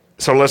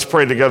So let's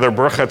pray together.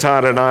 Baruch atah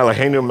Adonai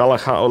Eloheinu melech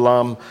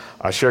haolam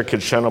asher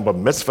kidshenu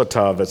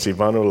b'mitzvotav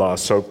v'tzivanu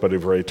la'asok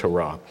b'divrei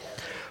Torah.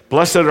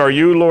 Blessed are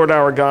you, Lord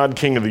our God,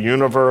 King of the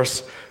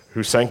universe,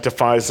 who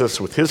sanctifies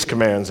us with his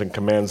commands and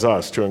commands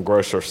us to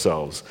engross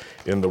ourselves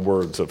in the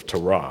words of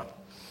Torah.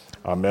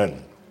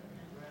 Amen.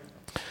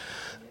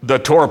 The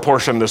Torah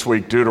portion this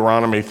week,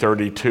 Deuteronomy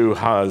 32,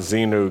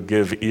 Ha'azinu,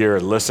 give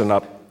ear, listen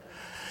up,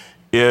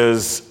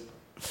 is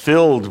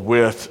filled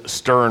with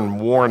stern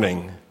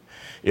warning.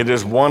 It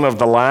is one of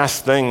the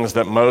last things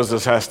that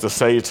Moses has to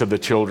say to the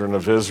children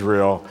of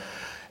Israel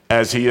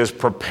as he is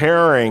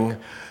preparing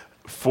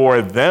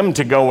for them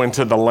to go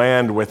into the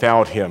land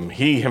without him.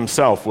 He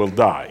himself will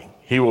die.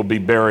 He will be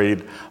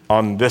buried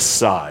on this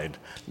side,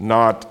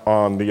 not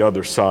on the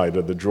other side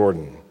of the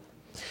Jordan.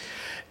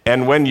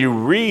 And when you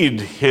read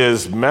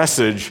his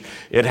message,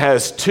 it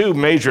has two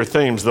major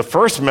themes. The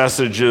first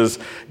message is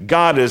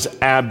God is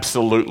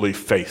absolutely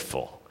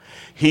faithful.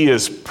 He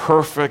is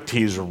perfect,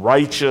 he's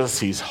righteous,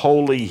 he's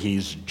holy,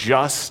 he's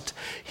just,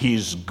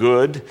 he's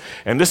good.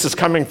 And this is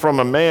coming from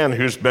a man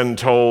who's been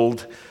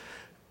told,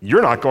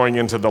 you're not going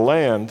into the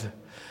land,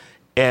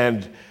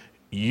 and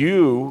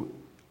you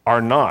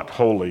are not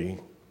holy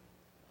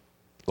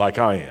like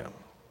I am.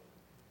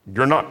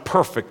 You're not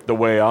perfect the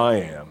way I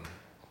am.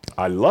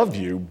 I love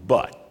you,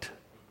 but.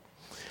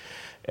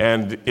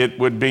 And it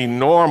would be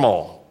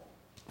normal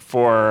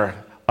for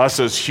us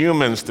as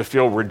humans to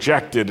feel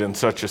rejected in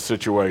such a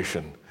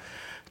situation,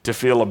 to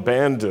feel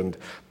abandoned.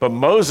 But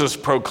Moses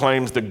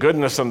proclaims the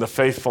goodness and the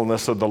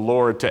faithfulness of the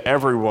Lord to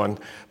everyone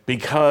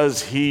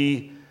because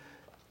he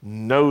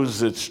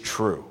knows it's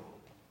true.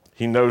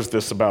 He knows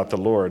this about the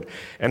Lord.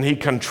 And he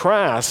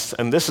contrasts,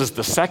 and this is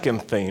the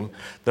second theme,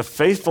 the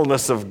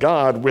faithfulness of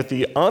God with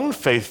the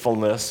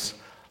unfaithfulness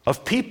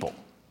of people.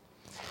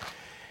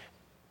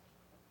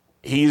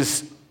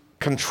 He's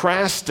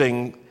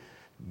contrasting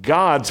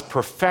God's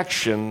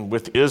perfection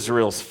with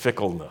Israel's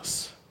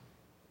fickleness.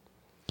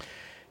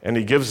 And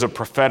he gives a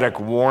prophetic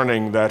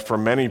warning that for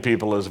many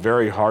people is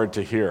very hard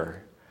to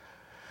hear.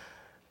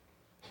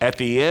 At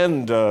the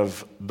end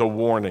of the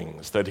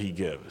warnings that he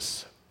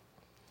gives,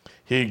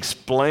 he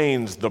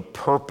explains the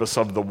purpose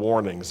of the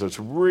warnings. It's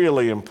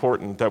really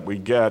important that we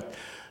get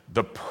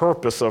the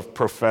purpose of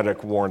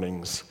prophetic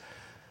warnings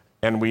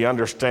and we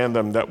understand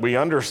them, that we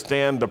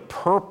understand the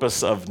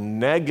purpose of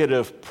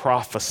negative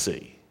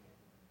prophecy.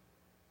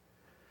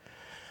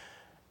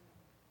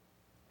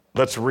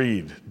 Let's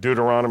read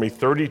Deuteronomy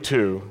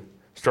 32,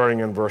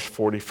 starting in verse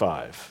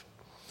 45.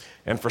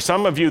 And for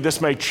some of you, this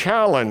may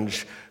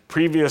challenge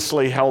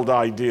previously held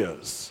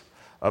ideas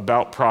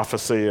about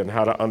prophecy and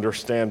how to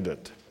understand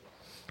it.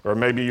 Or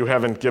maybe you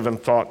haven't given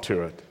thought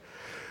to it.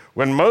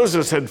 When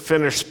Moses had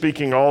finished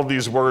speaking all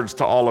these words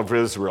to all of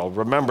Israel,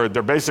 remember,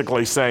 they're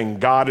basically saying,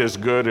 God is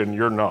good and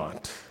you're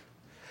not.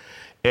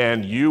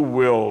 And you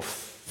will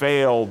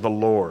fail the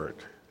Lord.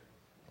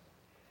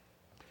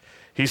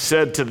 He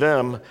said to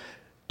them,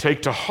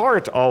 take to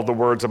heart all the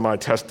words of my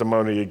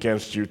testimony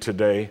against you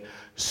today,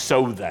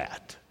 so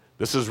that.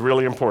 This is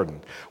really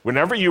important.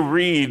 Whenever you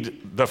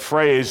read the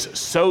phrase,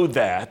 so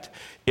that,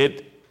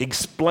 it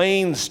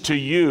explains to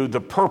you the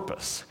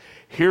purpose.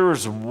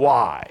 Here's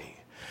why.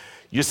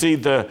 You see,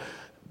 the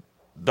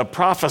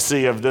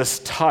prophecy of this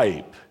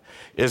type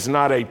is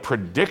not a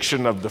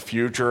prediction of the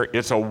future,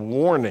 it's a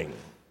warning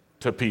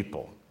to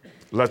people.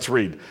 Let's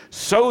read.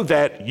 So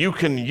that you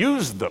can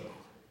use them.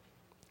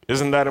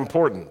 Isn't that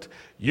important?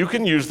 You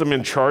can use them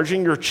in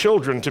charging your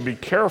children to be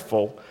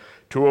careful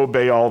to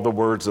obey all the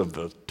words of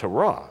the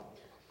Torah.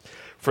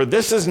 For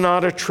this is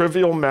not a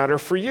trivial matter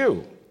for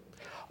you.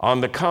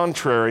 On the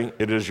contrary,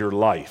 it is your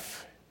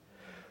life.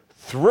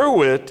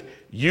 Through it,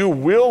 you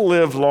will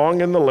live long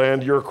in the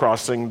land you're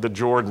crossing the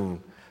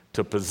Jordan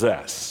to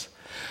possess.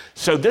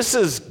 So this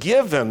is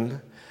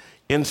given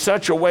in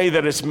such a way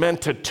that it's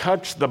meant to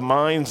touch the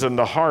minds and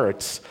the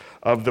hearts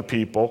of the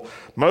people.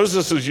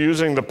 Moses is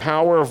using the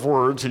power of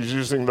words, he's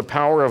using the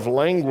power of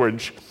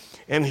language,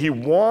 and he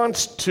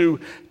wants to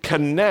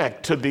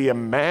connect to the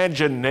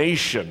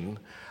imagination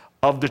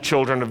of the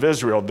children of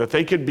Israel, that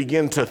they could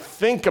begin to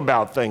think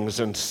about things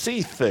and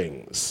see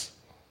things.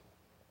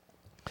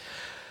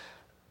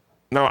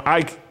 Now,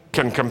 I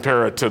can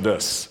compare it to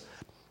this.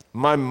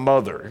 My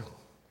mother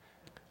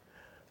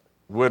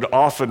would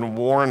often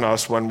warn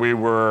us when we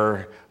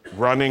were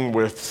running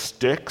with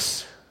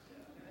sticks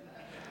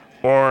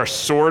or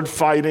sword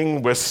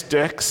fighting with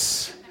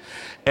sticks,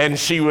 and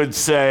she would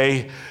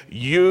say,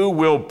 you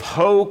will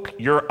poke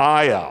your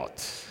eye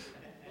out.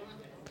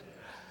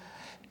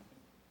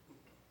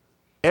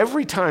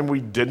 Every time we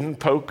didn't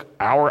poke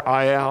our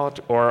eye out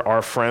or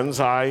our friend's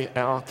eye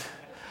out,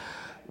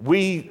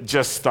 we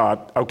just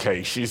thought,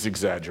 okay, she's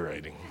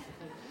exaggerating.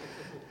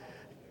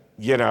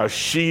 You know,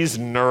 she's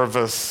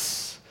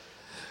nervous.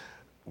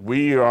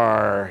 We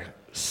are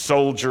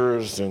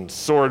soldiers in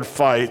sword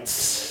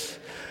fights.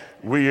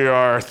 We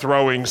are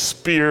throwing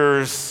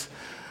spears.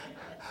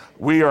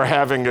 We are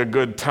having a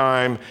good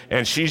time,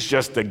 and she's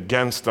just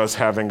against us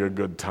having a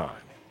good time.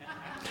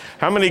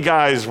 How many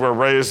guys were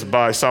raised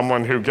by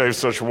someone who gave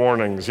such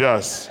warnings?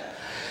 Yes.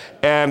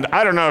 And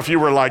I don't know if you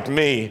were like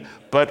me,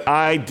 but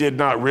I did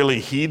not really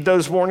heed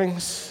those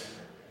warnings.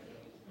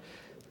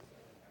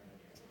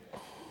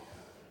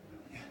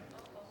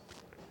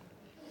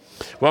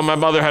 Well, my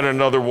mother had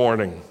another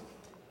warning.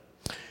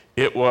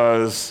 It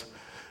was,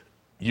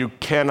 you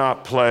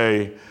cannot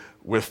play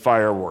with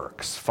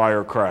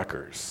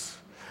firecrackers.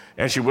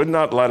 And she would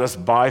not let us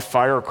buy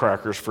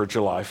firecrackers for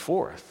July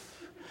 4th.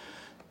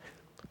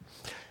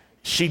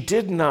 She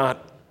did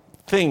not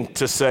think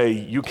to say,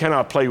 you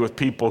cannot play with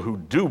people who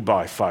do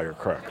buy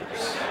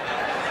firecrackers.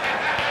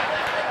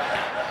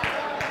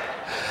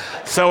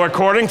 So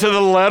according to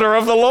the letter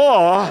of the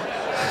law,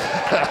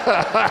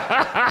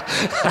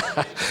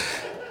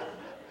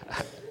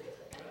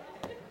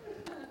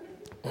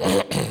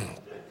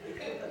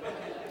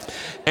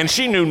 and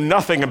she knew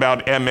nothing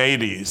about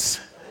M80s.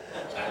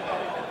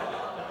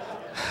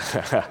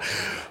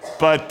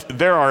 But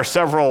there are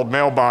several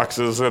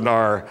mailboxes in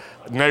our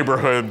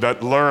neighborhood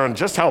that learn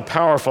just how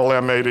powerful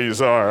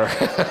M80s are.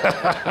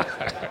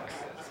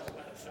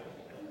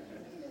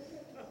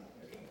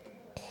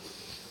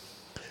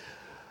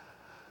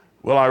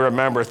 Well, I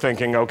remember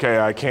thinking, okay,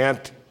 I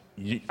can't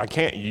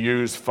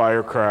use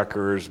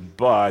firecrackers,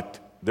 but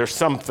there's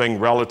something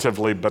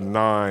relatively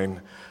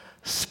benign,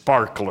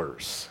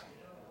 sparklers.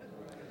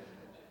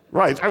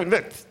 Right,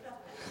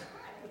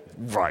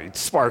 right,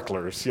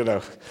 sparklers,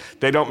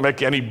 they don't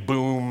make any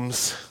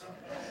booms.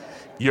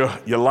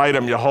 You light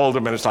them, you hold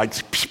them, and it's like,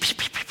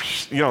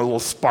 little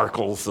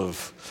sparkles of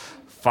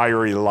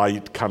fiery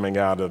light coming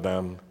out of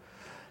them.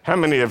 How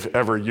many have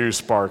ever used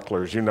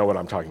sparklers? You know what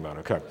I'm talking about,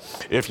 okay.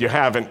 If you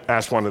haven't,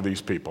 ask one of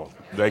these people.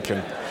 They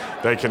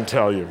can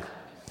tell you.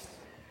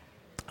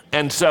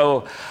 And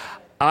so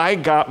I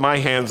got my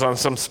hands on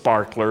some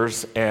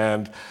sparklers,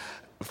 and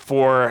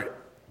for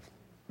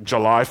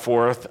July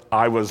 4th,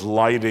 I was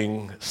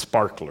lighting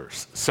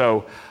sparklers.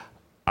 So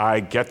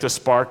I get the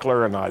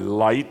sparkler and I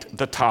light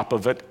the top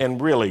of it,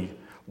 and really,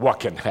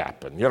 what can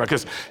happen?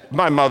 Because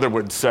my mother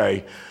would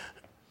say,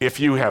 if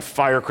you have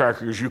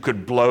firecrackers, you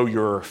could blow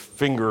your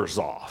fingers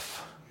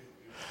off.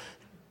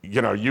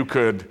 You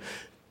could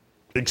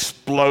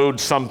explode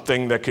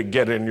something that could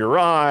get in your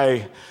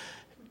eye.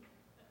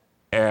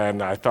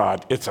 And I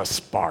thought, it's a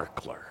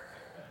sparkler.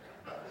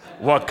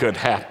 What could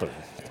happen?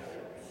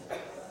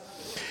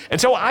 And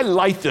so I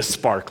light this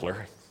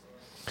sparkler.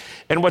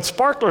 And what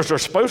sparklers are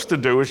supposed to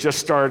do is just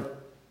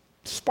start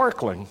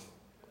sparkling.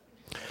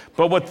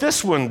 But what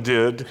this one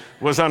did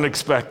was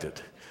unexpected.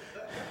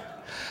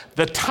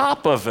 The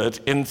top of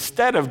it,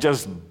 instead of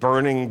just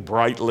burning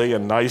brightly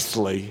and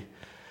nicely,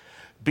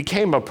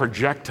 became a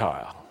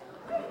projectile.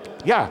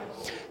 Yeah.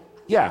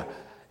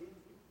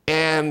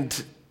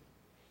 And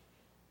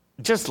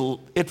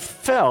it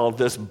fell,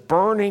 this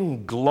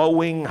burning,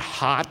 glowing,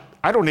 hot,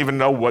 I don't even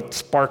know what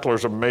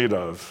sparklers are made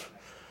of,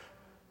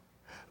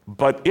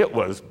 but it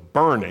was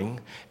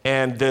burning,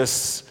 and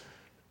this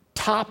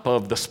top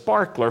of the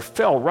sparkler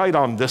fell right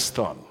on this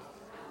thumb.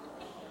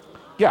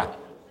 Yeah,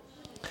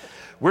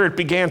 where it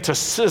began to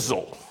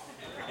sizzle.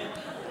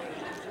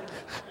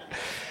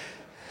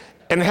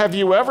 And have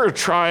you ever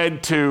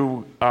tried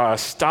to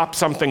stop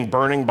something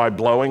burning by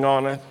blowing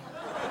on it?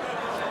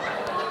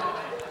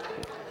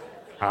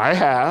 I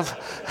have.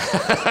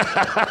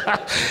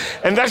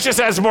 And that just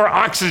adds more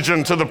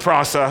oxygen to the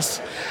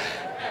process.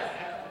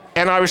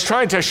 And I was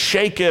trying to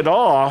shake it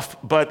off,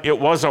 but it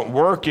wasn't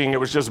working. It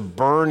was just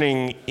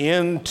burning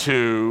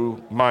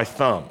into my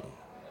thumb.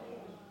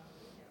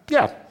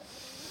 Yeah.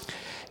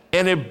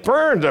 And it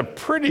burned a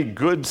pretty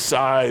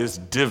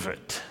good-sized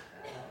divot.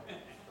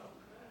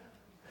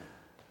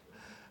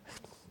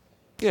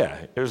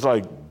 Yeah, it was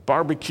like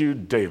barbecue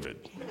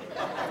David.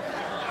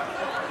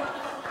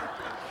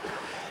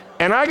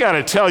 And I got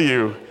to tell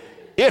you,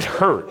 it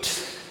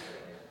hurt.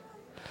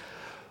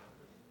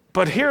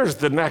 But here's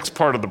the next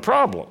part of the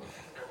problem.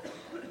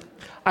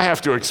 I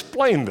have to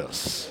explain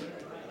this.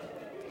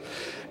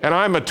 And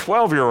I'm a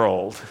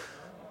 12-year-old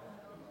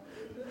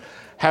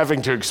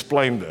having to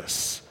explain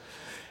this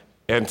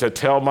and to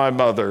tell my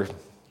mother,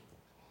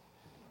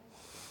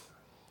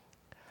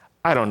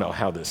 I don't know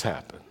how this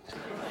happened.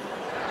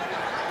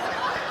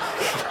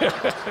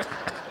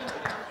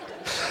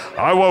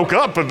 I woke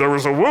up and there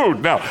was a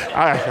wound. No,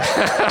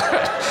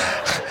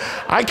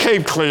 I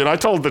came clean. I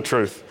told the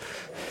truth.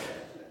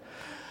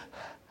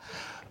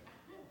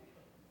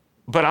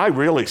 But I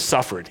really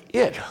suffered.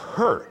 It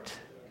hurt.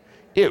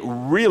 It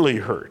really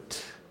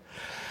hurt.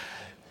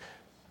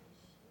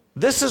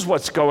 This is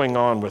what's going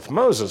on with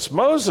Moses.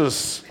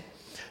 Moses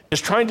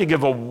is trying to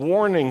give a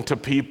warning to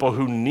people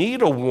who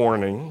need a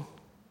warning,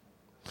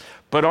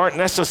 but aren't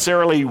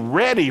necessarily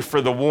ready for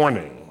the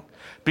warning.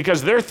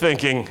 Because they're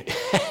thinking,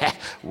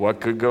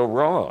 what could go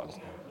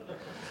wrong?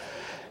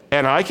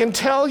 And I can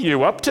tell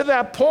you, up to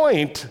that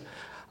point,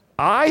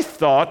 I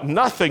thought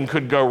nothing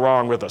could go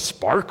wrong with a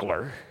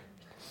sparkler.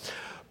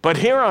 But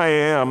here I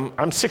am,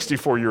 I'm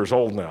 64 years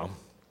old now,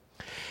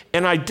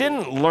 and I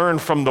didn't learn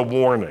from the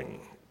warning.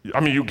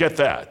 I mean, you get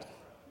that,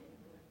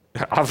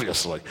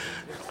 obviously.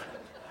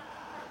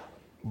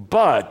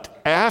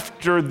 But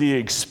after the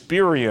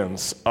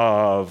experience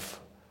of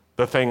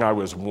the thing I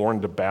was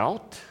warned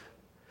about,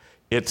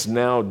 it's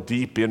now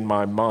deep in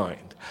my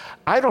mind.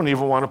 I don't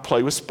even want to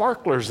play with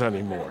sparklers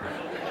anymore.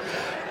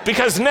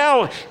 Because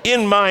now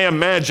in my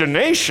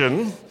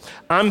imagination,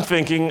 I'm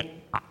thinking,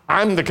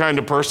 I'm the kind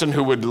of person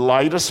who would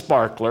light a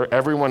sparkler,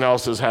 everyone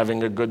else is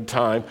having a good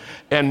time,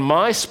 and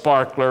my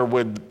sparkler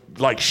would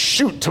like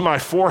shoot to my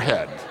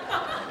forehead.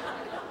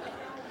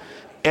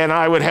 And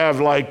I would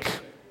have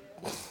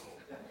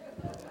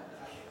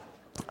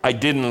I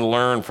didn't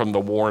learn from the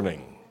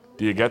warning.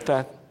 Do you get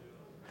that?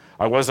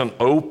 I wasn't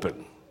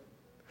open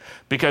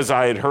because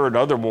I had heard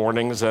other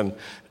warnings and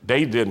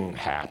they didn't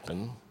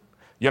happen.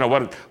 You know,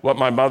 what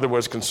my mother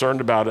was concerned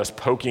about us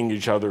poking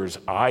each other's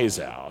eyes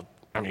out.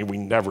 I mean, we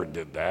never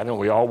did that, and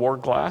we all wore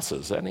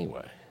glasses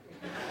anyway.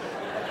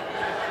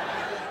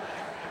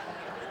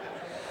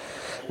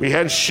 We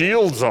had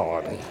shields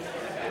on.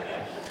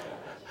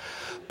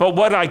 But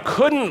what I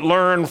couldn't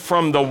learn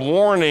from the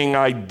warning,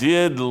 I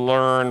did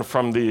learn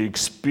from the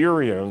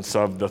experience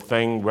of the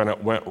thing when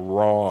it went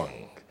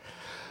wrong.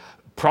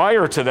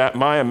 Prior to that,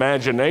 my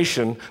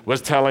imagination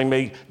was telling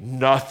me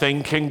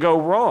nothing can go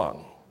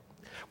wrong.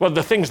 Well,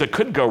 the things that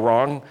could go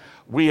wrong,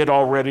 we had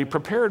already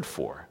prepared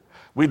for.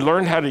 We'd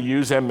learned how to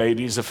use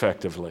M80s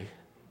effectively.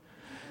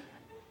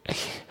 Do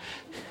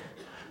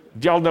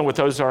y'all know what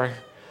those are?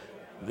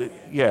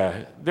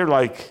 Yeah, they're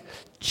like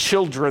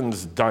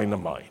children's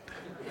dynamite.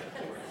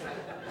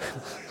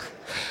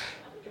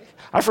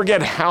 I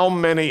forget how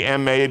many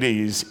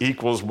M80s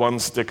equals one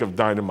stick of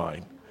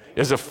dynamite.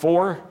 Is it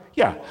 4?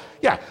 Yeah,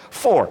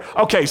 4.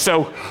 Okay,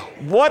 so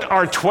what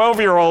are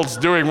 12-year-olds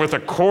doing with a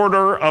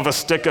quarter of a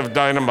stick of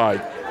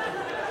dynamite?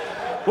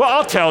 Well,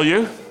 I'll tell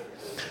you.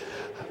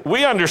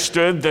 We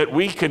understood that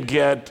we could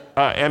get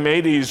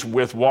M80s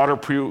with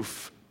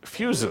waterproof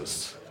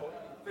fuses.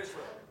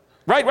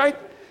 Right?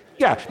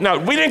 Yeah, no,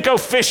 we didn't go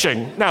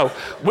fishing. No,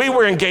 we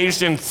were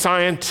engaged in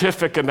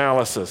scientific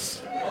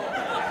analysis.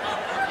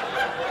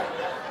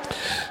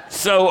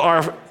 So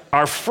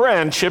our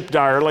friend, Chip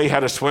Dyerly,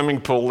 had a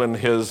swimming pool in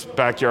his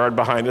backyard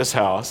behind his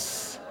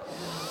house.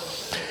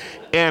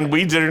 And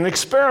we did an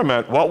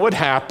experiment. What would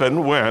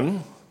happen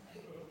when?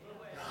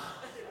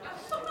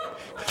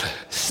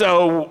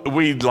 So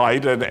we'd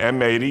light an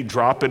M80,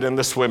 drop it in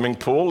the swimming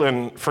pool,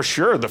 and for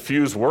sure the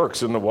fuse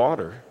works in the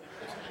water.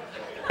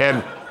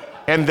 And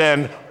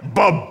then,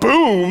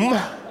 ba-boom!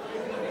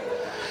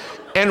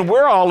 And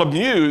we're all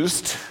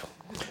amused.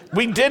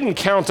 We didn't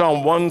count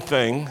on one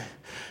thing,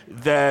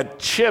 that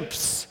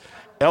Chip's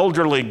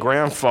elderly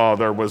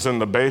grandfather was in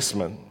the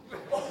basement.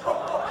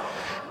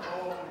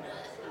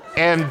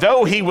 And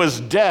though he was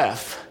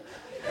deaf,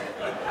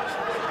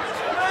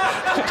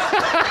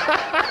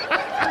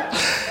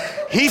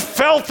 he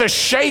felt the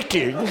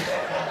shaking,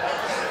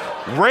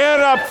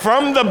 ran up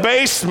from the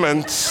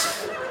basement,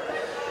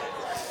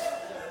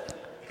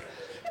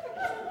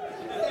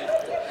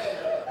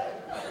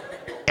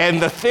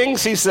 and the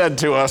things he said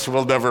to us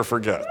we'll never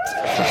forget.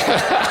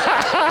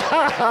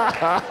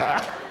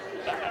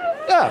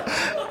 Yeah.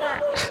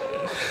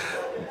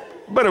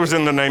 But it was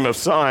in the name of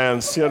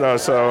science,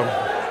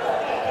 so.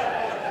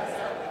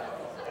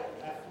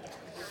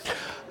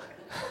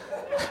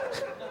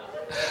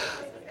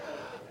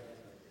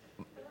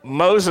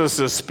 Moses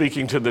is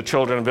speaking to the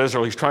children of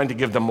Israel. He's trying to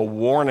give them a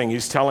warning.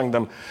 He's telling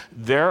them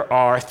there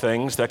are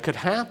things that could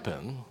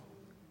happen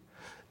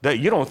that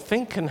you don't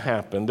think can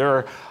happen. There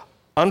are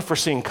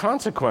unforeseen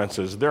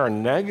consequences. There are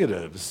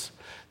negatives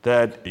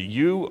that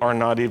you are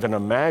not even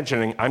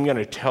imagining. I'm going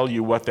to tell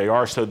you what they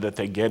are so that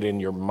they get in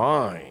your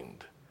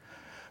mind.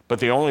 But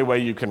the only way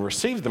you can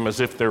receive them is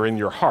if they're in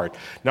your heart.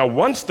 Now,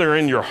 once they're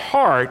in your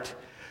heart,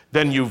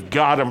 then you've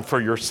got them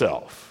for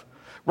yourself.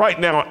 Right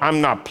now,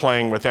 I'm not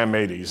playing with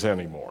M80s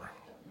anymore.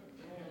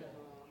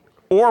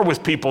 Or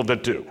with people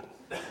that do.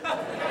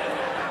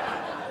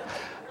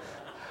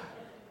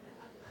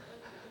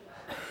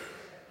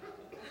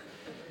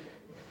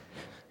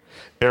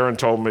 Aaron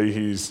told me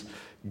he's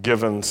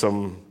given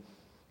some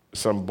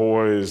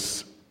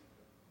boys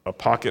a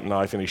pocket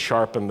knife, and he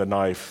sharpened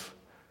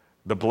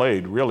the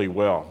blade really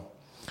well.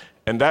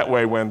 And that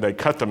way, when they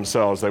cut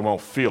themselves, they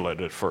won't feel it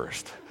at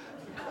first.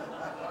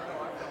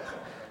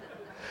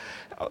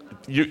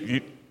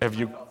 You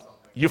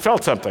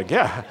felt something,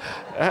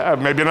 yeah.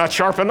 Maybe not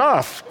sharp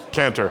enough,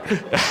 Cantor.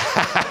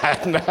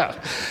 No.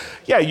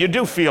 Yeah, you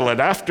do feel it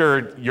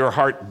after your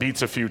heart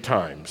beats a few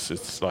times.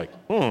 It's like,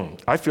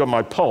 I feel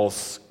my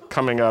pulse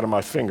coming out of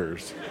my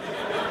fingers.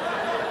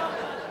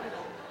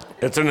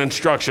 It's an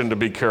instruction to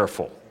be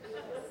careful.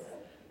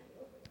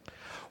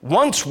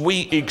 Once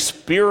we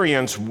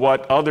experience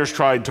what others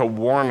tried to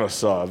warn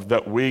us of,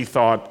 that we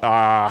thought,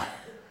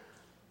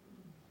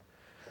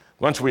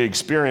 once we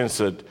experience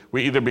it,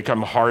 we either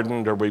become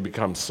hardened or we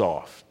become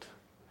soft.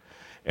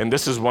 And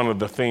this is one of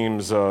the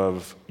themes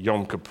of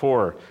Yom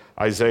Kippur.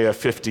 Isaiah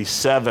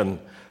 57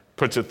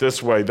 puts it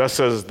this way: "Thus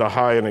says the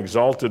high and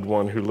exalted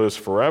one who lives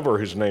forever,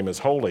 whose name is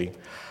holy.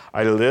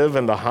 I live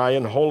in the high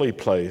and holy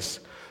place,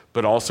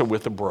 but also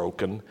with the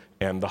broken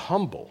and the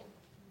humble."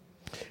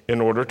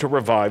 in order to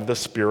revive the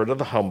spirit of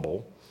the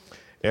humble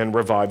and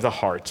revive the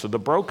hearts of the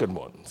broken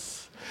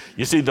ones.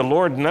 You see, the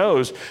Lord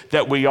knows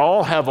that we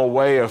all have a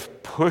way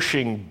of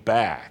pushing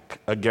back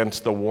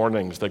against the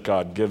warnings that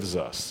God gives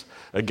us,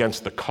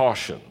 against the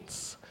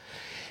cautions.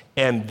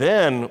 And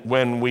then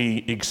when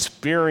we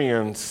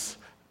experience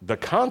the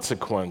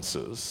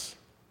consequences,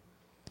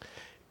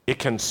 it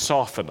can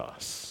soften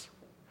us.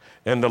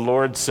 And the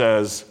Lord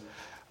says,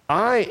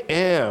 I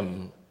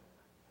am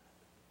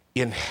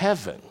in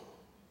heaven,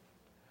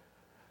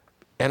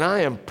 and I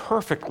am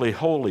perfectly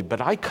holy,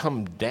 but I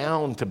come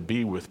down to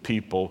be with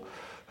people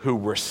who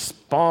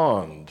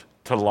respond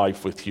to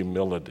life with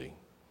humility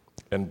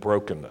and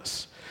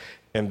brokenness.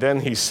 And then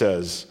he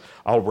says,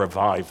 I'll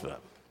revive them.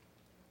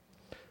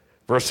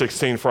 Verse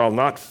 16, for I'll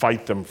not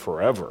fight them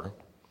forever,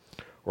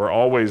 or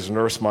always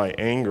nurse my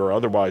anger,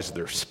 otherwise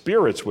their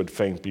spirits would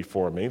faint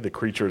before me, the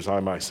creatures I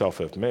myself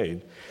have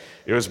made.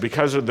 It was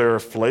because of their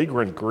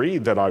flagrant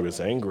greed that I was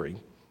angry,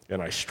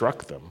 and I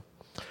struck them.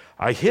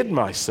 I hid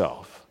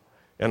myself,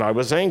 and I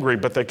was angry,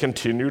 but they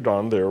continued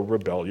on their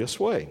rebellious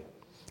way.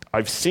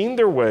 I've seen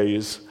their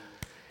ways,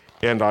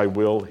 and I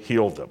will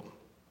heal them.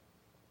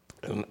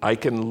 And I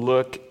can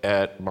look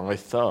at my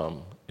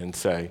thumb and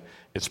say,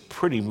 it's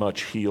pretty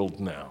much healed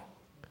now,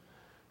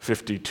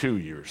 52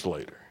 years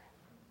later,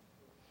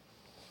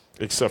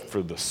 except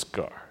for the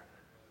scar,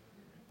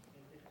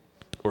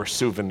 or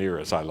souvenir,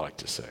 as I like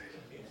to say.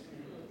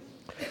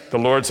 The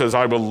Lord says,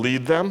 I will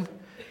lead them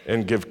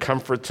and give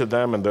comfort to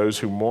them and those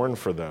who mourn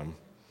for them.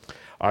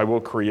 I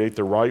will create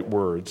the right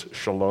words,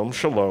 shalom,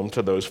 shalom,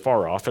 to those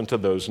far off and to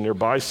those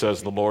nearby,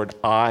 says the Lord,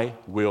 I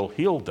will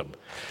heal them.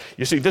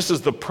 You see, this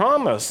is the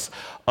promise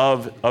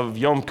of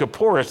Yom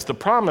Kippur. It's the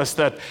promise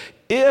that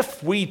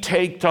if we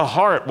take to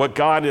heart what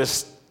God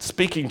is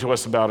speaking to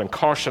us about and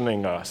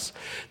cautioning us,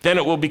 then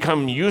it will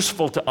become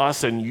useful to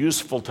us and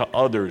useful to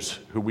others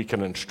who we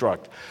can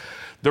instruct.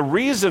 The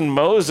reason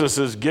Moses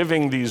is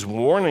giving these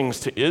warnings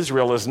to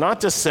Israel is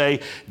not to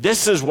say,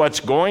 this is what's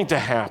going to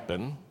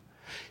happen,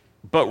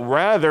 but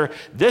rather,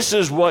 this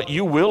is what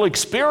you will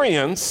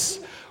experience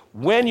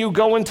when you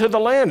go into the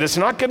land. It's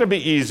not going to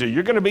be easy.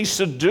 You're going to be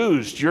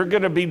seduced. You're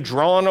going to be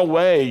drawn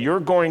away. You're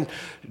going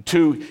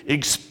to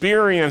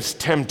experience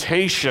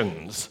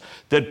temptations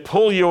that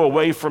pull you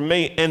away from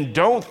me, and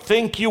don't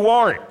think you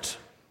aren't.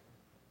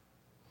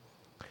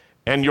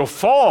 And you'll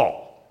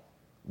fall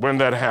when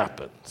that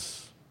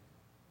happens.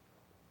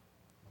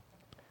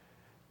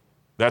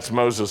 That's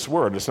Moses'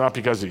 word. It's not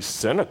because he's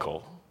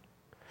cynical.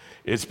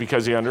 It's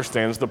because he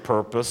understands the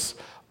purpose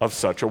of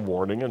such a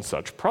warning and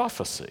such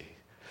prophecy.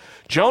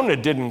 Jonah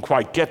didn't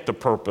quite get the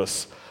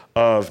purpose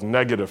of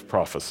negative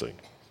prophecy.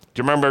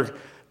 Do you remember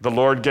the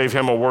Lord gave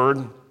him a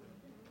word?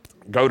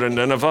 Go to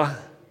Nineveh.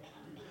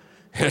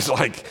 It's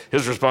like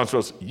his response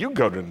was, you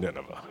go to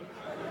Nineveh.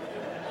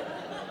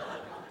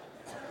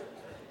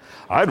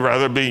 I'd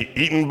rather be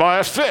eaten by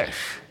a fish.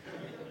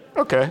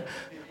 Okay.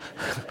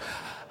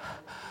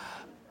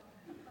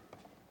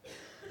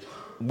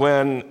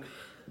 When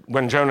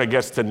Jonah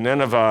gets to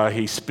Nineveh,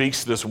 he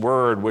speaks this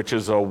word, which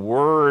is a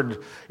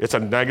word, it's a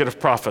negative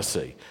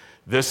prophecy.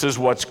 This is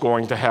what's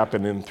going to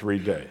happen in 3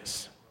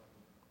 days.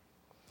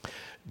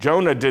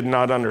 Jonah did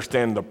not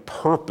understand the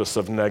purpose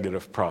of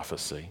negative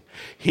prophecy.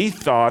 He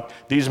thought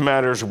these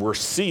matters were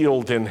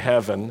sealed in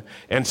heaven,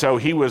 and so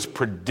he was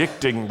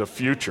predicting the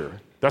future.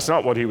 That's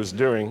not what he was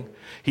doing.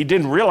 He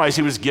didn't realize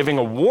he was giving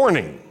a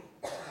warning.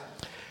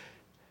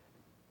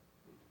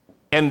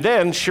 And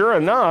then, sure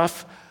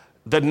enough,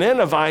 the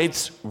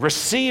Ninevites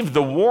received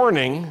the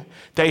warning.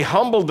 They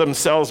humbled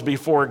themselves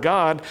before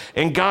God,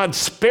 and God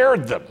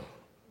spared them.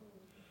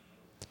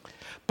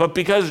 But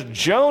because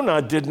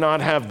Jonah did not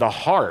have the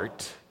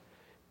heart,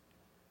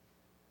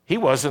 he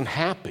wasn't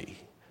happy.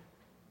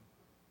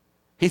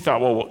 He thought,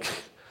 well,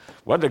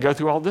 what did I go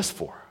through all this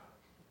for?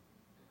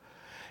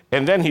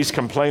 And then he's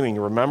complaining.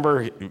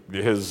 Remember,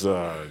 his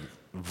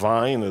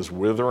vine is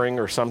withering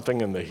or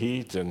something in the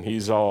heat, and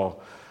he's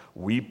all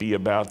weepy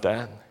about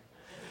that.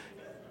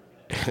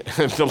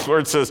 And the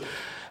Lord says,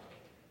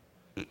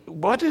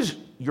 what is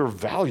your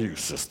value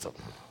system?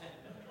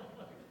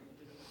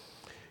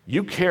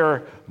 You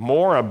care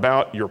more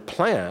about your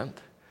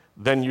plant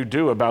than you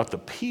do about the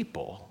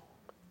people.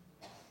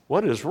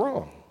 What is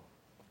wrong?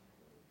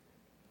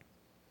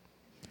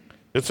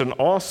 It's an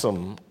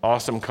awesome,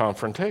 awesome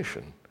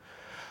confrontation.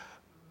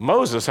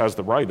 Moses has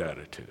the right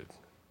attitude.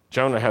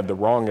 Jonah had the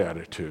wrong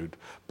attitude.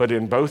 But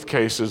in both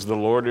cases, the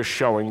Lord is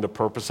showing the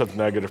purpose of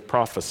negative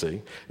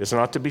prophecy. It's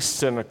not to be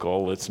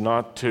cynical. It's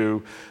not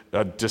to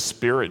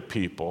dispirit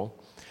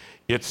people.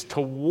 It's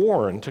to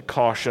warn, to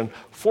caution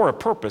for a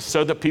purpose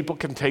so that people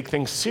can take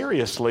things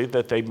seriously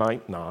that they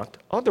might not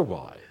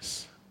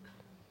otherwise.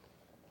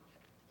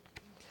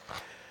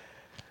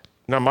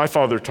 Now, my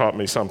father taught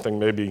me something.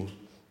 Maybe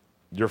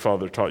your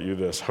father taught you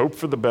this. Hope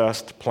for the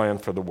best, plan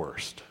for the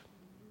worst.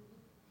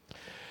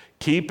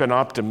 Keep an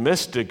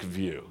optimistic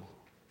view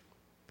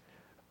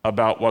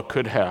about what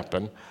could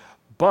happen,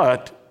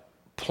 but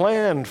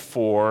plan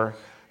for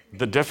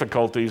the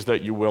difficulties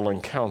that you will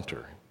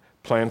encounter.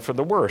 plan for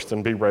the worst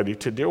and be ready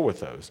to deal with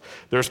those.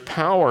 There's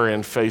power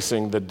in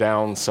facing the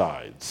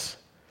downsides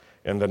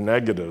and the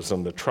negatives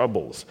and the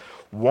troubles,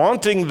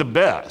 wanting the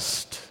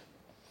best,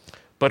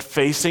 but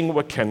facing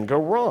what can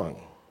go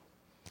wrong.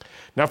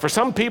 Now, for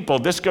some people,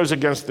 this goes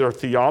against their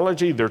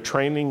theology, their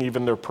training,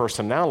 even their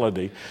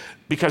personality,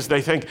 because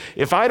they think,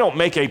 if I don't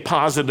make a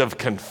positive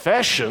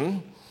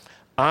confession,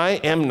 I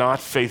am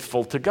not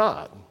faithful to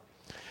God.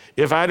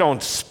 If I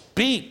don't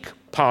speak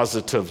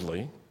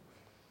positively,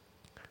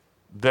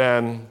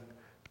 then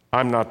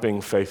I'm not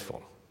being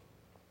faithful.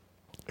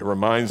 It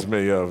reminds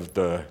me of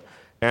the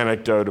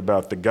anecdote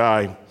about the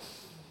guy.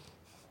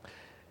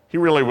 He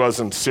really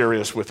wasn't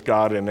serious with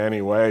God in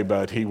any way,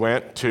 but he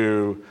went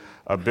to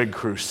a big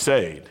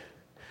crusade.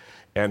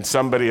 And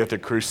somebody at the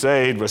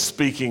crusade was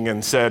speaking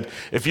and said,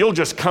 if you'll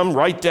just come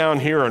right down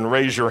here and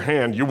raise your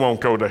hand, you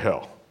won't go to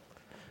hell.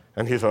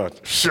 And he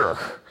thought, sure,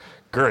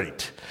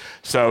 great.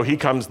 So he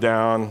comes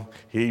down,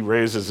 he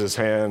raises his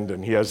hand,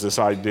 and he has this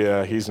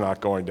idea he's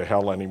not going to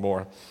hell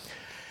anymore.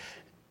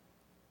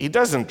 He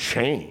doesn't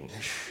change.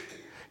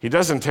 He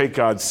doesn't take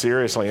God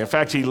seriously. In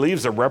fact, he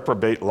leaves a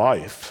reprobate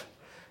life,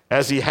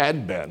 as he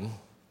had been.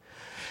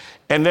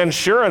 And then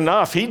sure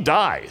enough, he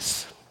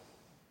dies.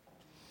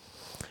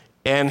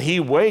 And he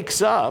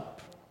wakes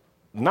up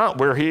not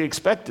where he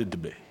expected to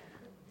be.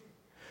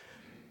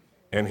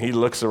 And he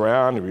looks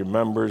around, he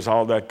remembers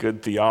all that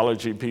good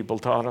theology people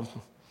taught him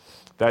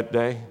that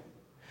day.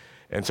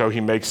 And so he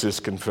makes this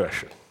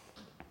confession.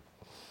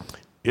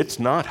 It's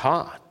not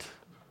hot,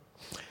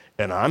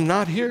 and I'm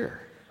not here.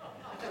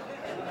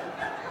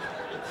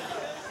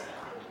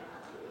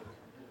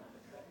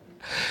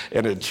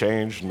 And it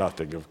changed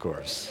nothing, of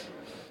course.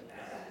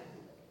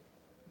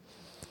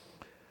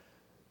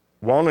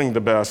 Wanting the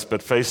best,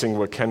 but facing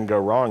what can go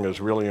wrong is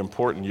really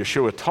important.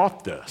 Yeshua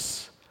taught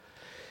this.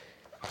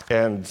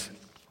 And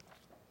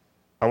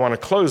I want to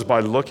close by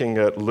looking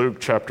at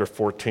Luke chapter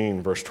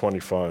 14, verse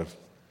 25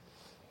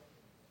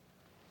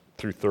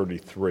 through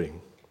 33.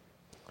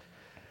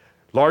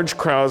 Large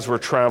crowds were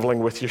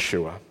traveling with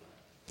Yeshua,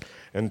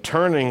 and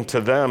turning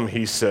to them,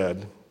 he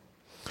said,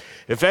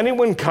 if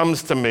anyone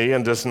comes to me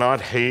and does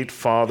not hate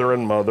father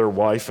and mother,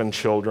 wife and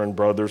children,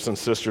 brothers and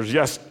sisters,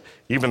 yes,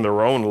 even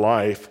their own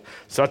life,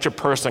 such a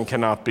person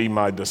cannot be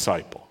my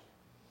disciple.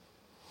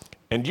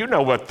 And you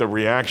know what the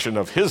reaction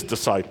of his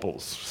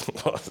disciples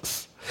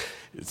was.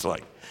 It's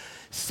like,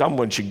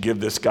 someone should give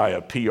this guy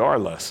a PR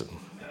lesson.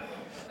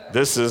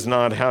 This is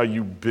not how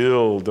you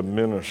build a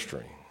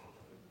ministry.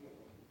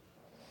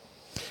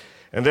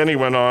 And then he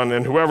went on,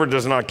 and whoever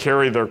does not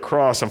carry their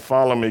cross and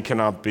follow me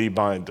cannot be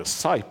my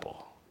disciple.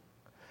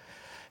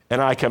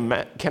 And I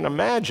can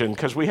imagine,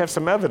 because we have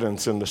some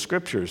evidence in the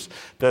scriptures,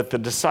 that the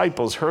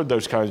disciples heard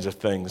those kinds of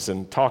things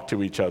and talked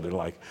to each other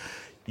like,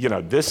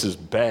 this is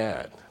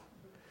bad.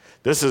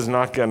 This is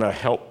not going to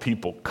help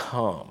people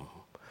come.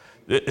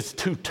 It's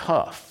too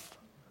tough.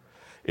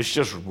 It's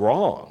just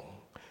wrong.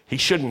 He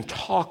shouldn't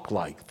talk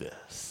like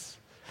this.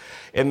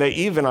 And they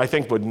even, I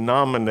think, would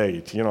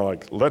nominate,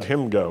 let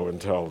him go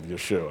and tell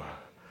Yeshua.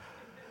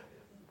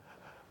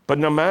 But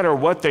no matter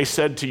what they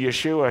said to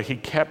Yeshua, he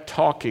kept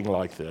talking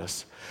like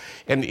this.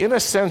 And in a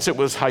sense, it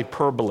was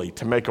hyperbole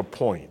to make a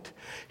point.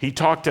 He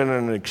talked in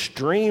an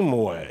extreme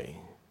way.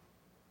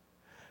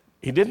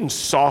 He didn't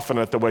soften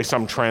it the way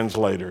some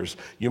translators,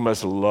 you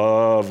must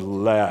love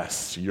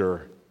less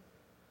your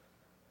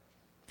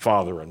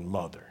father and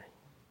mother.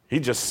 He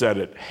just said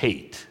it,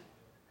 hate,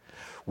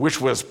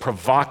 which was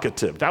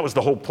provocative. That was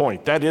the whole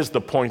point. That is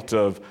the point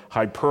of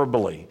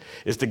hyperbole,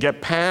 is to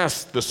get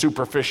past the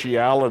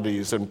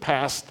superficialities and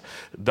past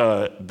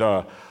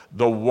the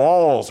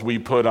walls we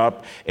put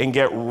up and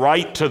get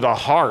right to the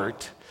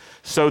heart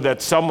so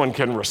that someone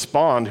can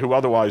respond who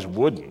otherwise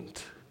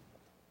wouldn't.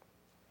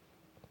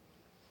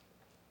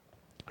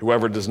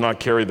 Whoever does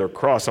not carry their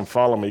cross and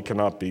follow me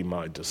cannot be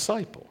my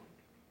disciple.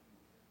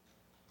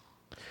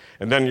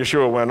 And then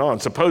Yeshua went on,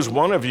 suppose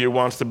one of you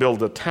wants to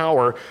build a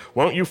tower,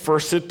 won't you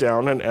first sit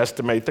down and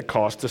estimate the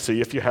cost to see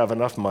if you have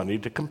enough money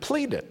to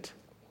complete it?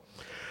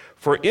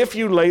 For if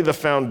you lay the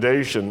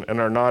foundation and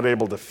are not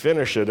able to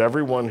finish it,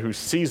 everyone who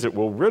sees it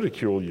will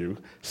ridicule you,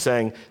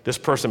 saying, this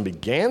person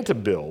began to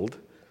build,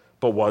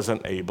 but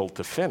wasn't able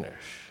to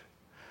finish.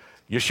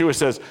 Yeshua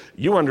says,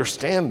 you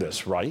understand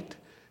this, right?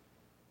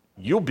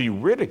 You'll be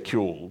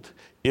ridiculed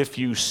if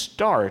you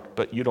start,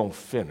 but you don't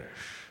finish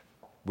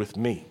with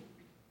me.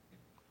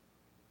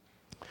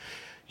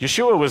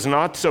 Yeshua was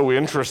not so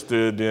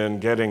interested in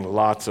getting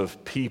lots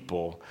of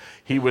people.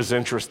 He was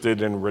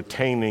interested in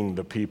retaining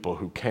the people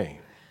who came.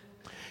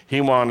 He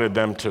wanted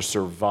them to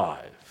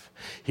survive.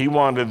 He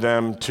wanted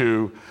them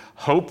to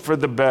hope for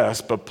the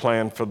best, but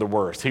plan for the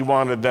worst. He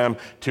wanted them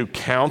to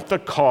count the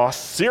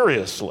cost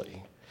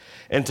seriously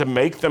and to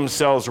make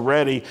themselves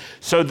ready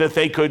so that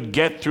they could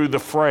get through the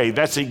fray.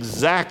 That's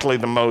exactly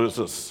the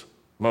Moses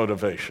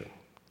motivation.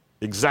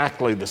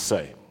 Exactly the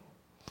same.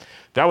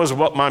 That was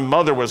what my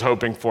mother was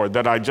hoping for,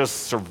 that I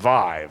just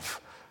survive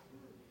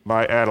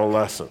my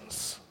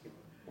adolescence.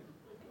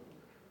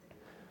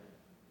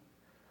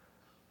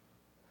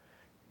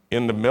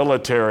 In the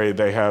military,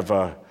 they have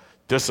a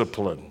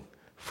discipline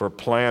for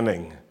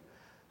planning.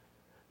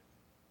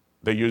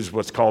 They use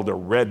what's called a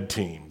red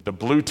team. The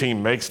blue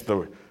team makes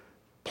the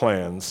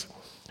plans,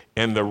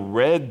 and the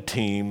red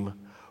team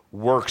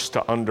works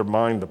to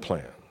undermine the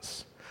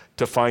plans,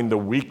 to find the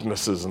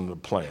weaknesses in the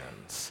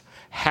plans,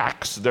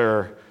 hacks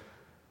their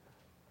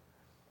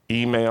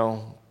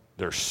email,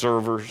 their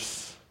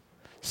servers,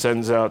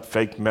 sends out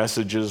fake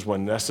messages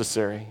when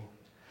necessary,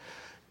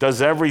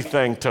 does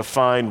everything to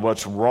find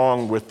what's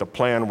wrong with the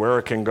plan, where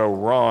it can go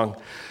wrong,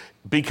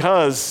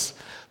 because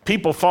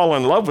people fall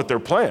in love with their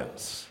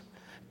plans.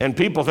 And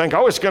people think,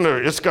 oh, it's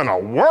gonna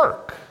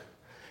work.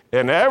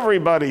 And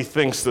everybody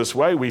thinks this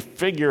way. We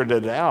figured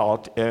it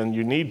out, and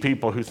you need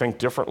people who think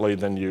differently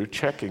than you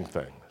checking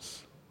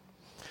things.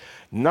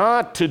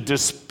 Not to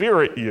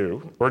dispirit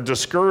you or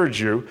discourage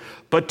you,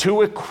 but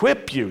to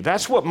equip you.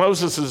 That's what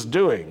Moses is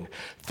doing.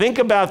 Think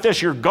about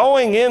this. You're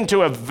going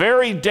into a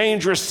very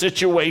dangerous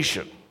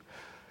situation.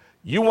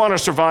 You want to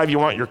survive, you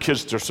want your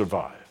kids to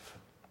survive.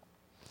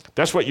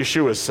 That's what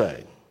Yeshua is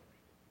saying.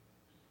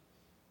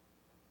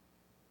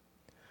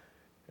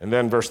 And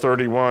then verse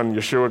 31,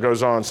 Yeshua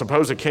goes on,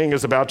 suppose a king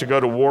is about to go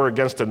to war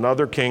against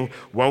another king,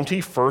 won't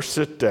he first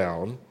sit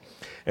down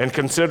and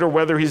consider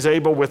whether he's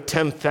able with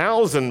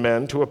 10,000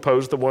 men to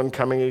oppose the one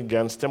coming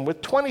against him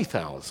with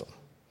 20,000?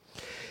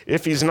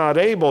 If he's not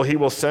able, he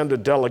will send a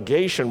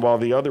delegation while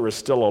the other is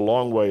still a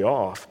long way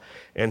off,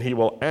 and he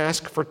will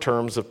ask for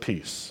terms of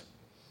peace.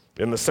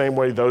 In the same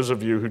way, those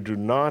of you who do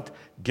not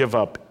give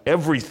up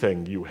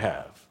everything you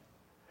have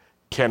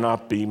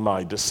cannot be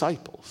my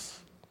disciples.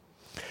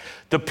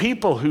 The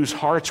people whose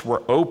hearts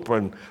were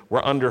open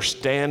were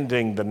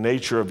understanding the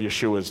nature of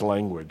Yeshua's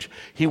language.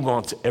 He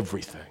wants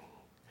everything.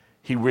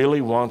 He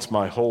really wants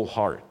my whole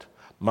heart,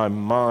 my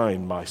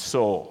mind, my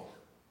soul,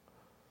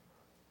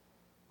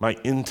 my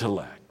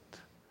intellect,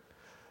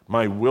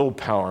 my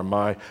willpower,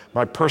 my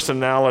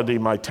personality,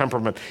 my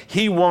temperament.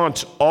 He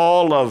wants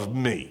all of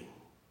me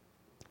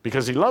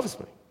because he loves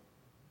me.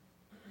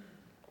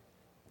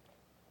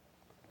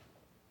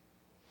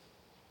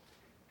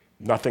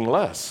 Nothing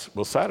less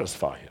will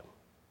satisfy him.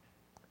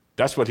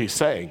 That's what he's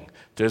saying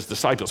to his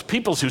disciples.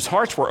 People whose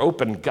hearts were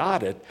open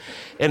got it,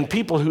 and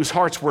people whose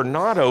hearts were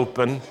not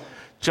open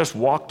just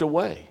walked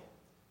away.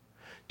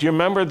 Do you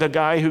remember the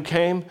guy who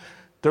came?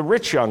 The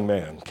rich young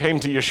man came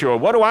to Yeshua.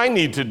 What do I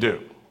need to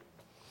do?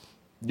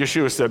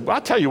 Yeshua said, well,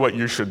 I'll tell you what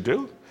you should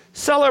do.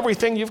 Sell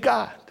everything you've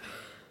got.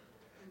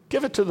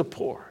 Give it to the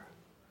poor.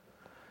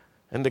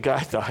 And the guy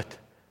thought,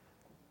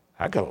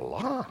 I got a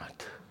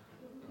lot.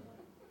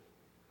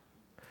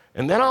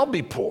 And then I'll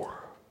be poor.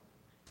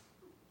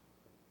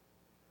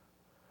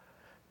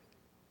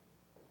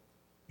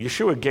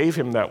 Yeshua gave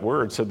him that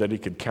word so that he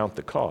could count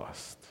the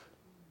cost.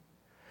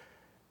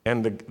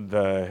 And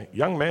the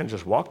young man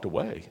just walked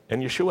away,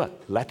 and Yeshua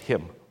let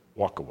him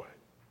walk away.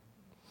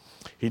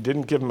 He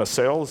didn't give him a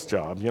sales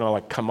job,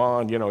 like, come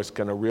on, it's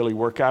going to really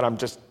work out. I'm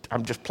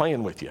just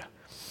playing with you.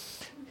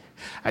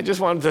 I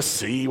just wanted to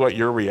see what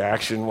your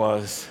reaction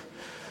was.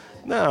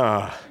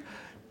 No,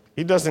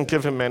 he doesn't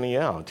give him any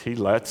out. He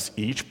lets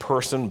each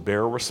person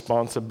bear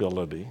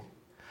responsibility.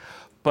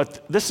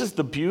 But this is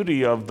the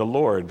beauty of the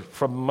Lord,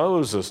 from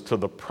Moses to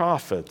the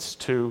prophets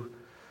to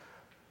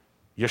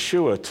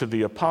Yeshua to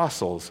the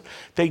apostles.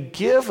 They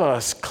give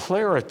us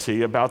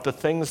clarity about the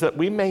things that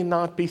we may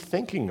not be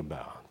thinking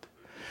about.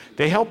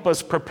 They help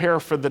us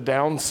prepare for the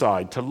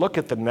downside, to look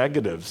at the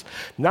negatives,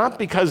 not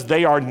because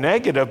they are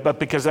negative, but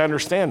because I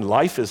understand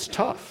life is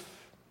tough.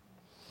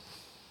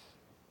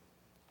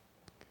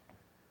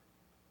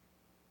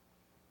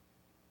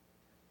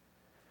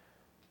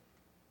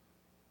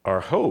 Our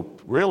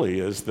hope really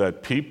is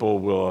that people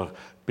will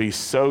be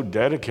so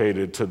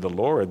dedicated to the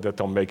Lord that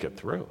they'll make it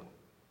through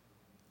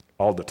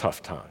all the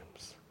tough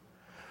times.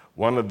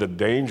 One of the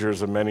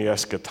dangers of many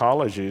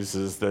eschatologies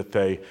is that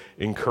they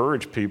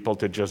encourage people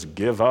to just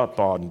give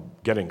up on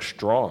getting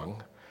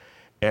strong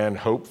and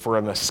hope for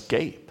an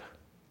escape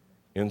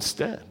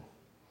instead.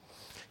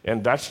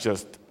 And that's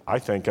just, I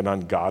think, an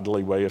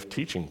ungodly way of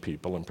teaching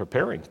people and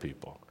preparing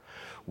people.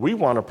 We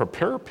want to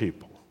prepare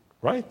people,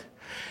 right?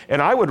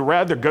 And I would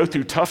rather go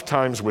through tough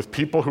times with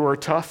people who are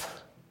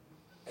tough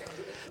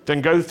than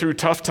go through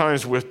tough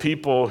times with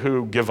people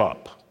who give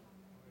up.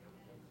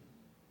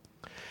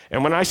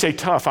 And when I say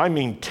tough, I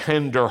mean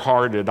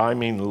tender-hearted. I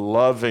mean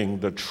loving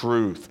the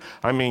truth.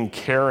 I mean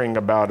caring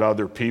about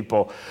other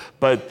people,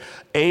 but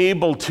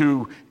able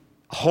to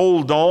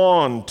hold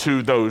on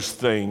to those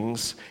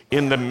things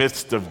in the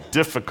midst of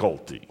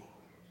difficulty.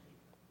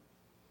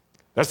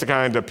 That's the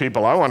kind of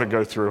people I want to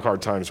go through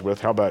hard times with.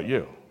 How about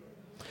you?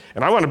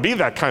 And I want to be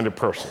that kind of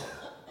person.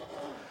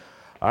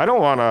 I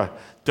don't want to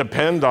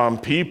depend on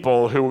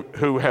people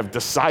who have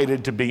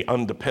decided to be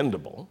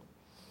undependable.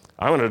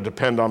 I want to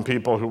depend on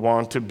people who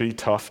want to be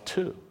tough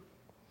too,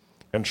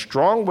 and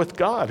strong with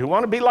God, who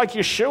want to be like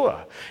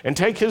Yeshua and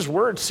take his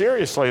word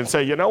seriously and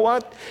say, you know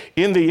what?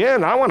 In the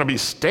end, I want to be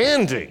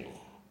standing.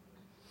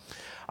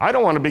 I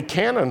don't want to be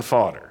cannon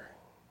fodder.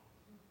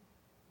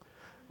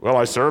 Well,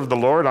 I serve the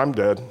Lord, I'm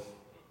dead.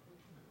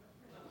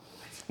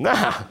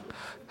 Nah,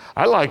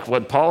 I like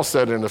what Paul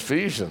said in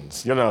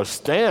Ephesians,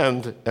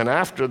 stand and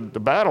after the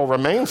battle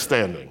remain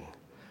standing.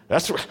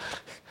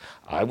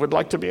 I would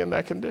like to be in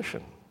that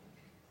condition.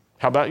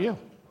 How about you?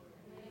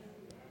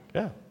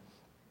 Yeah.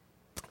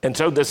 And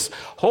so this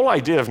whole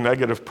idea of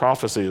negative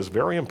prophecy is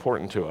very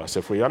important to us.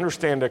 If we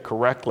understand it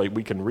correctly,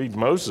 we can read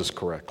Moses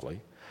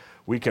correctly.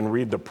 We can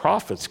read the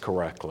prophets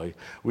correctly.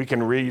 We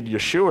can read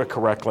Yeshua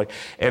correctly.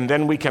 And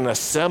then we can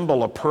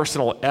assemble a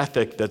personal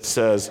ethic that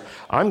says,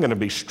 I'm going to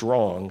be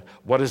strong.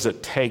 What does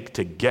it take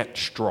to get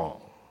strong?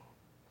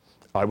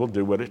 I will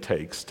do what it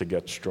takes to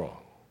get strong.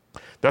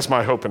 That's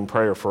my hope and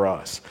prayer for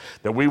us,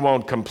 that we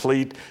won't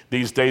complete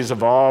these days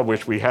of awe,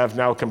 which we have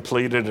now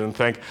completed, and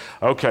think,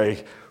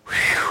 okay,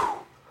 whew,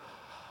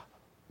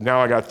 now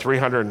I got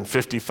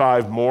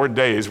 355 more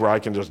days where I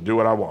can just do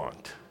what I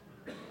want.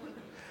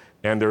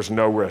 And there's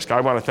no risk. I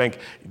want to think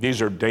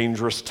these are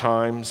dangerous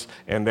times,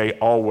 and they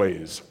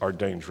always are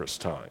dangerous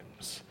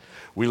times.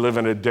 We live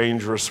in a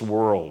dangerous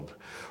world.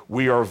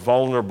 We are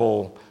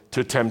vulnerable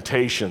to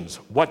temptations.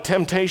 What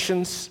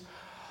temptations?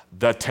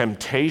 The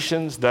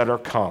temptations that are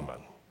common.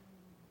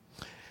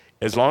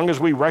 As long as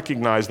we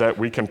recognize that,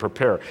 we can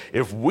prepare.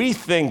 If we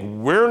think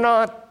we're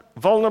not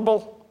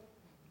vulnerable,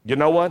 you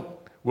know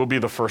what? We'll be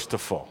the first to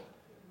fall.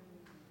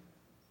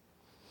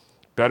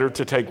 Better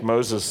to take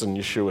Moses and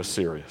Yeshua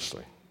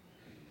seriously.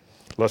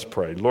 Let's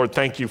pray. Lord,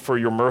 thank you for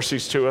your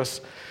mercies to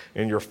us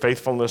and your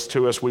faithfulness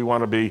to us. We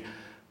want to be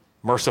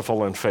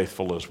merciful and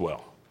faithful as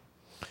well.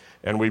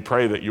 And we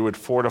pray that you would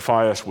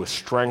fortify us with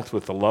strength,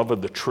 with the love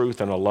of the truth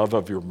and a love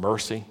of your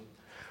mercy,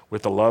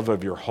 with the love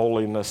of your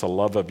holiness, a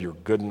love of your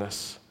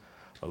goodness,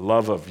 a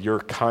love of your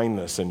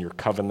kindness and your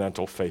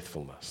covenantal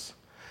faithfulness.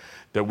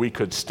 That we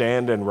could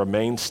stand and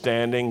remain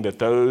standing, that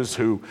those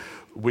who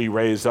we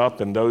raise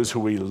up and those who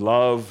we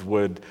love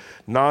would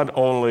not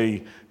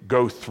only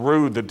go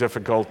through the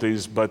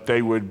difficulties, but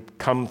they would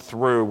come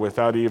through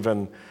without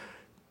even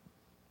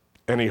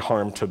any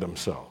harm to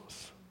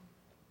themselves.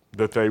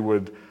 That they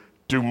would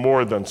do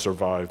more than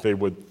survive. They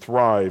would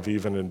thrive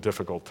even in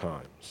difficult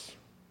times.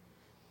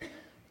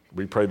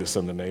 We pray this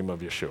in the name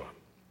of Yeshua.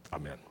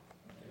 Amen.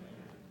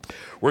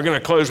 We're going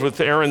to close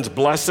with Aaron's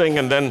blessing,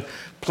 and then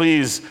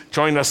please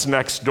join us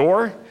next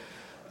door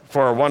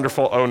for a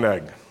wonderful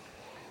oneg.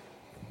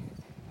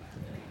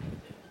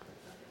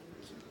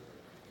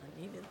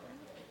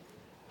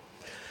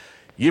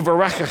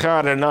 Yivarechecha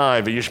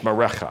Adonai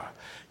v'yishmerecha.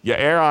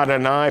 Ya'er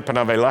Adonai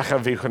panav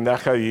elecha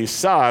v'yichunecha.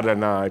 Yisa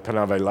Adonai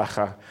panav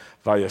elecha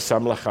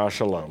v'yasem lecha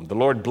shalom. The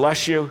Lord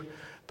bless you.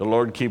 The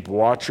Lord keep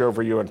watch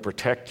over you and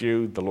protect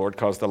you. The Lord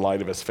cause the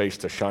light of his face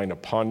to shine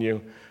upon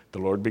you. The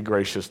Lord be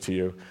gracious to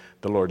you.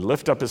 The Lord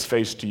lift up his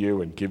face to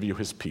you and give you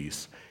his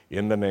peace.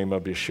 In the name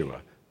of Yeshua,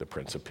 the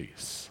Prince of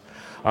Peace.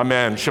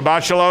 Amen.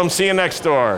 Shabbat shalom. See you next door.